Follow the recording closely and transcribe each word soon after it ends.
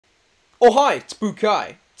Oh hi, it's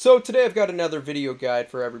Bukai. So today I've got another video guide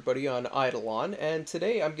for everybody on IdleOn, and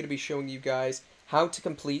today I'm going to be showing you guys how to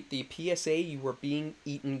complete the PSA You Are Being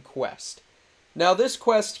Eaten quest. Now this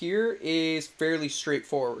quest here is fairly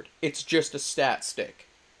straightforward. It's just a stat stick.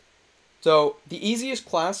 So the easiest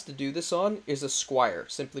class to do this on is a Squire,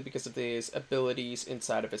 simply because of his abilities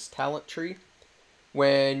inside of his talent tree.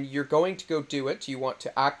 When you're going to go do it, you want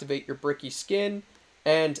to activate your Bricky Skin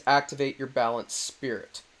and activate your Balanced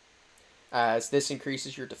Spirit, as this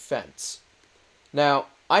increases your defense. Now,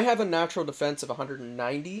 I have a natural defense of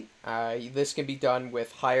 190. This can be done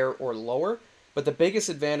with higher or lower, but the biggest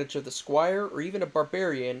advantage of the Squire, or even a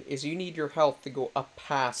Barbarian, is you need your health to go up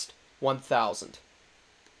past 1000.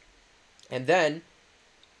 And then,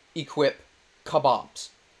 equip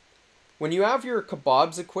Kebabs. When you have your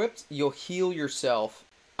Kebabs equipped, you'll heal yourself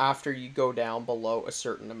after you go down below a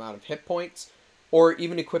certain amount of hit points, or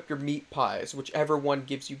even equip your meat pies, whichever one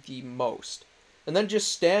gives you the most. And then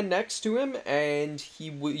just stand next to him, and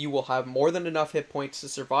you will have more than enough hit points to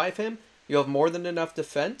survive him. You'll have more than enough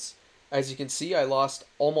defense. As you can see, I lost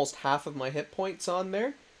almost half of my hit points on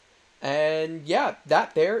there. And yeah,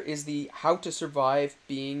 that there is the How to Survive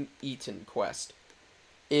Being Eaten quest.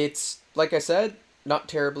 It's, like I said, not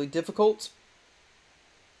terribly difficult,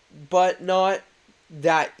 but not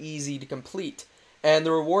that easy to complete. And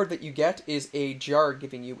the reward that you get is a jar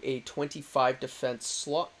giving you a 25 defense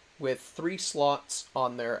slot with 3 slots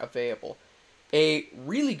on there available. A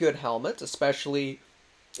really good helmet, especially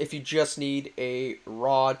if you just need a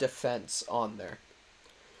raw defense on there.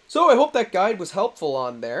 So I hope that guide was helpful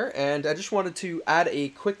on there, and I just wanted to add a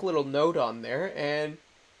quick little note on there and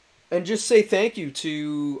just say thank you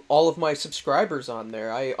to all of my subscribers on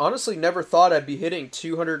there. I honestly never thought I'd be hitting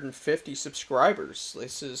 250 subscribers.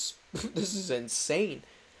 This is insane.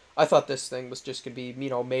 I thought this thing was just gonna be,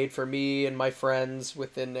 made for me and my friends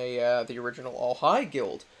within the original All High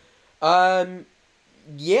guild.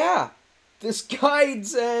 Yeah, this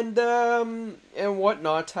guides and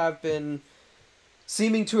whatnot have been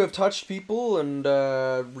seeming to have touched people and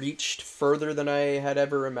reached further than I had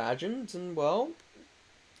ever imagined. And well,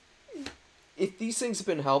 if these things have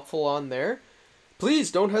been helpful on there,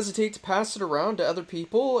 please don't hesitate to pass it around to other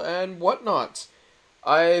people and whatnot.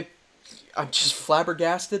 I'm just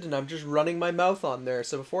flabbergasted and I'm just running my mouth on there.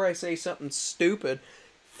 So before I say something stupid,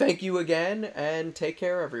 thank you again and take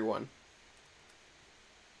care, everyone.